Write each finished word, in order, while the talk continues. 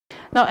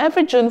Now,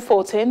 every June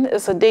 14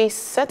 is a day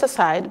set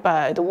aside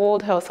by the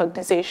World Health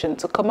Organization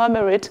to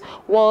commemorate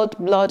World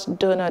Blood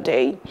Donor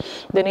Day.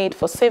 The need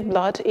for safe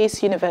blood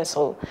is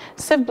universal.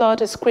 Safe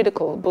blood is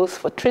critical both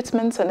for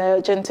treatments and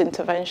urgent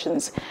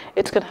interventions.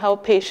 It can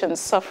help patients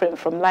suffering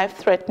from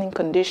life-threatening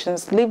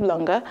conditions live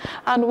longer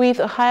and with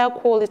a higher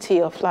quality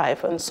of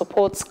life, and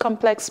supports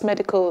complex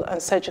medical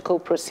and surgical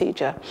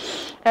procedure.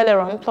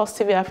 Earlier on, Plus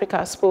TV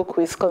Africa spoke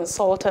with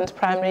consultant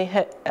primary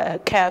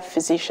care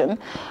physician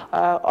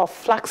of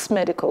Flax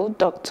Medical,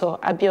 Dr.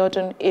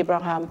 Abiodun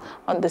Abraham,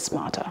 on this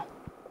matter.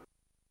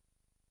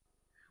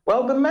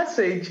 Well, the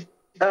message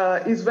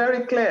is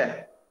very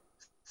clear.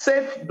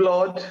 Safe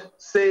blood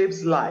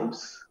saves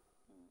lives.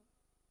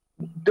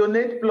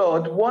 Donate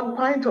blood. 1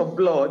 pint of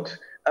blood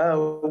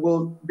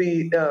will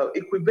be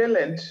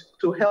equivalent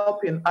to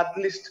helping at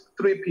least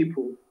 3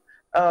 people.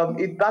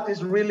 That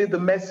is really the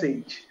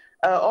message.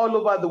 All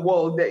over the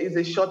world, there is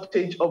a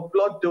shortage of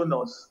blood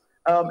donors,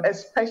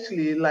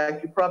 especially,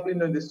 like you probably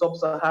know, in the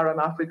sub-Saharan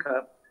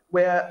Africa,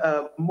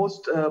 where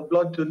most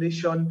blood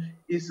donation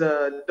is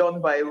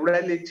done by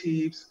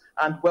relatives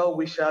and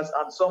well-wishers,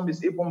 and some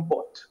is even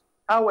bought.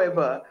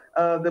 However,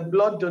 the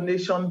blood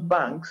donation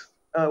banks,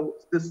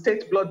 the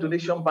state blood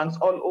donation banks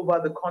all over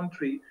the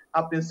country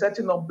have been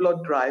setting up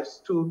blood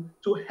drives to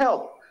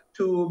help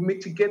to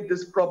mitigate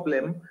this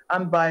problem,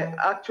 and by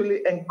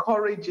actually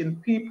encouraging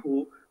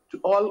people to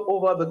all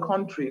over the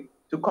country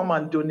to come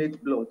and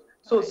donate blood.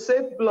 So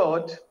save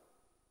blood,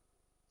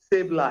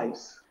 save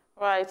lives.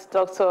 Right,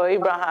 Dr.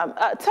 Abraham.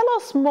 Tell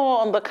us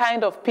more on the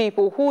kind of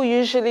people who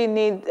usually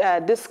need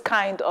this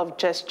kind of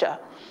gesture.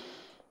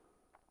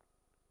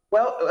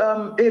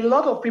 Well, a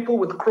lot of people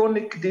with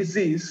chronic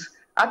disease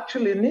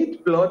actually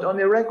need blood on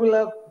a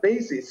regular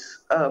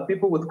basis.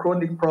 People with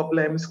chronic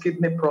problems,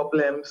 kidney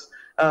problems,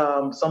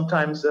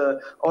 sometimes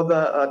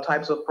other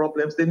types of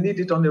problems, they need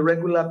it on a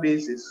regular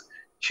basis.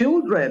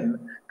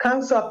 Children,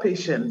 cancer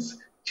patients,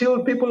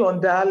 people on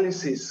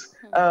dialysis,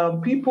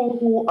 people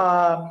who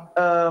are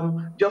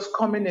just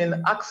coming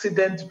in,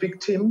 accident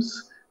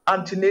victims,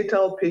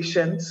 antenatal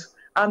patients,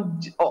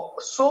 and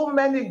so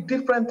many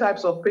different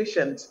types of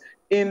patients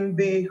in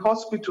the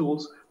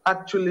hospitals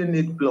actually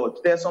need blood.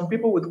 There are some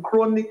people with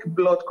chronic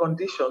blood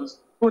conditions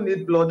who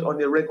need blood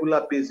on a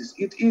regular basis.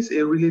 It is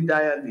a really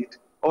dire need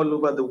all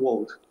over the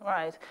world.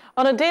 Right.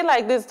 On a day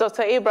like this,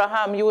 Dr.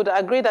 Abraham, you would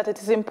agree that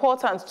it is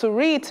important to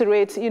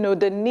reiterate,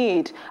 the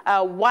need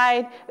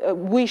why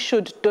we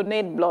should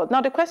donate blood. Now,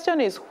 the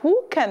question is,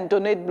 who can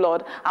donate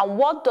blood, and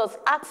what does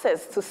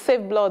access to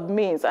safe blood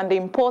means, and the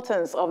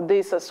importance of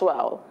this as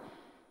well?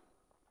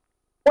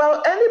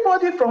 Well,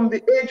 anybody from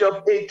the age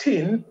of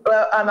 18,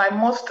 and I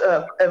must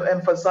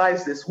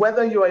emphasize this,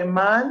 whether you're a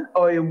man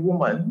or a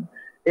woman,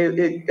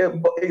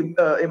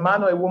 a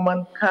man or a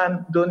woman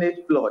can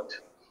donate blood.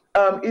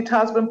 It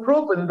has been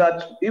proven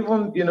that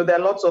even, there are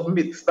lots of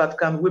myths that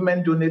can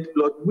women donate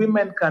blood.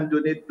 Women can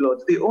donate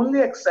blood. The only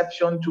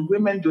exception to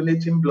women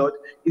donating blood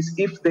is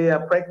if they are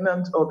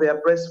pregnant or they are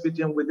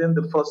breastfeeding within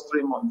the first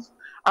 3 months.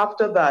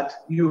 After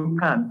that, you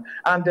can.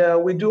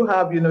 And we do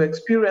have,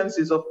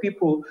 experiences of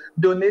people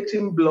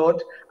donating blood,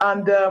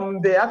 and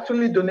they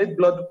actually donate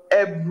blood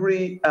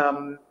every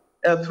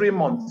 3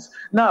 months.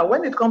 Now,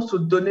 when it comes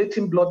to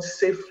donating blood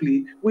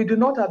safely, we do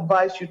not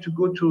advise you to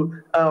go to,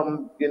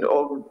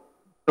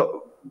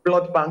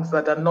 blood banks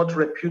that are not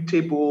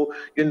reputable,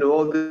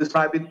 all these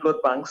private blood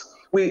banks.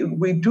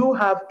 We do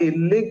have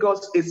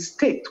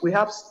we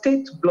have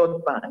state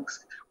blood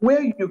banks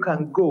where you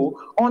can go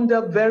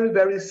under very,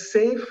 very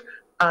safe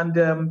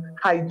and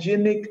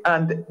hygienic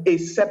and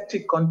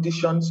aseptic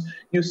conditions.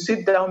 You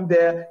sit down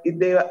there.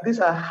 These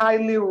are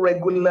highly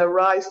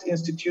regularized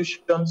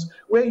institutions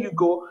where you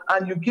go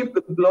and you give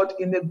the blood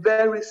in a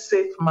very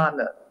safe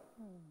manner.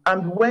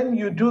 And when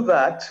you do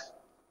that,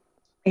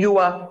 you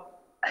are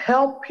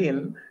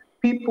helping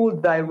people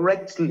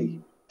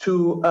directly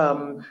to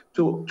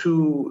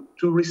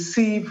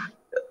receive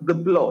the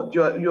blood.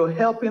 You're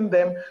helping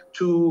them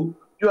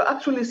you're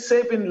actually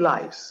saving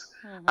lives.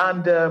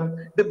 And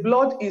the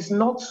blood is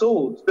not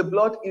sold, the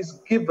blood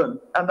is given.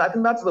 And I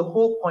think that's the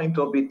whole point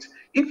of it.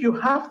 If you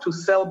have to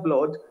sell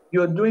blood,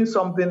 you're doing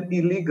something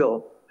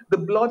illegal. The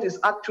blood is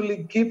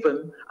actually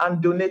given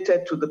and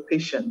donated to the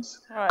patients.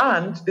 Right.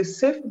 And the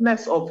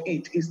safeness of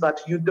it is that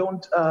you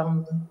don't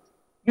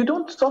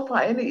suffer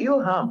any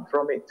ill harm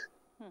from it.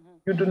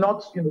 You do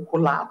not,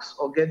 collapse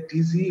or get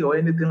dizzy or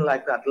anything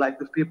like that, like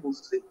the people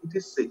say. It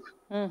is safe.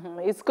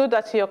 It's good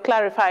that you're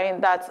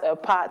clarifying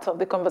that part of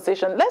the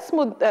conversation. Let's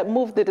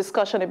move the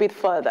discussion a bit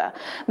further.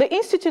 The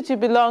institute you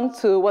belong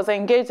to was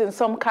engaged in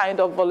some kind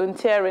of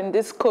volunteering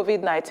this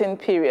COVID-19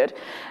 period.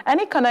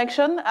 Any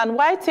connection, and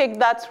why take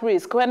that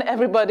risk when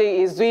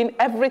everybody is doing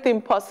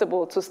everything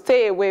possible to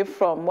stay away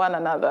from one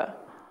another?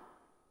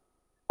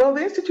 Well,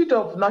 the Institute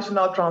of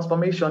National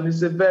Transformation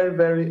is a very,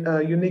 very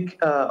unique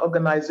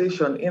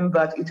organization in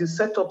that it is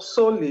set up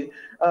solely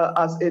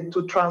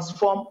to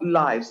transform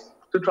lives,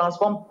 to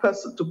transform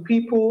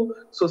people,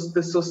 so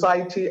the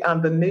society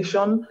and the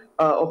nation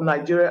of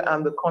Nigeria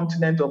and the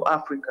continent of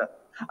Africa.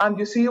 And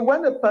you see,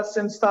 when a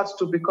person starts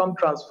to become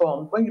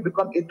transformed, when you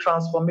become a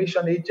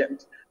transformation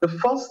agent, the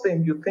first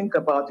thing you think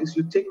about is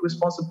you take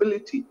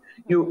responsibility.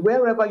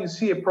 Wherever you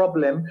see a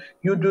problem,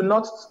 you do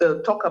not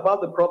talk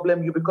about the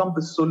problem, you become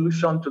the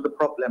solution to the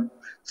problem.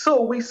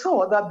 So we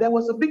saw that there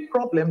was a big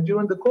problem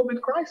during the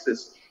COVID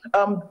crisis.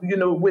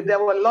 There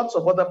were lots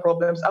of other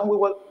problems, and we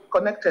were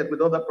connected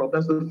with other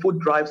problems, the food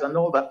drives and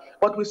all that.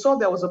 But we saw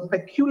there was a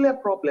peculiar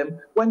problem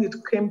when it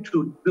came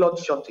to blood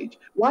shortage.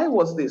 Why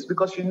was this?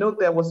 Because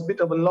there was a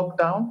bit of a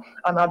lockdown,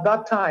 and at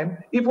that time,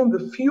 even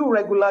the few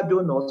regular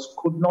donors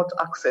could not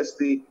access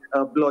the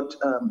blood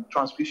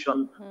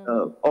transfusion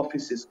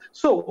offices.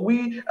 So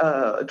we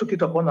took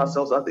it upon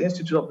ourselves at the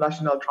Institute of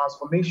National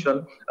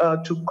Transformation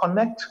to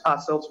connect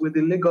ourselves with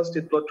the Lagos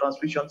State Blood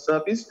Transfusion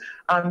Service,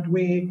 and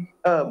we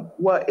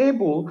were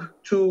able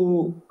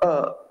to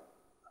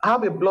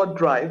have a blood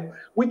drive,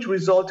 which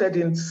resulted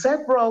in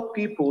several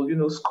people,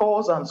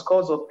 scores and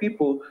scores of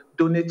people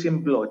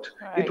donating blood.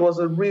 Right. It was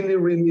a really,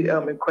 really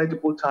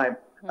incredible time.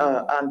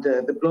 And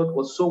the blood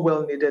was so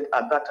well needed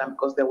at that time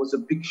because there was a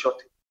big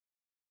shortage.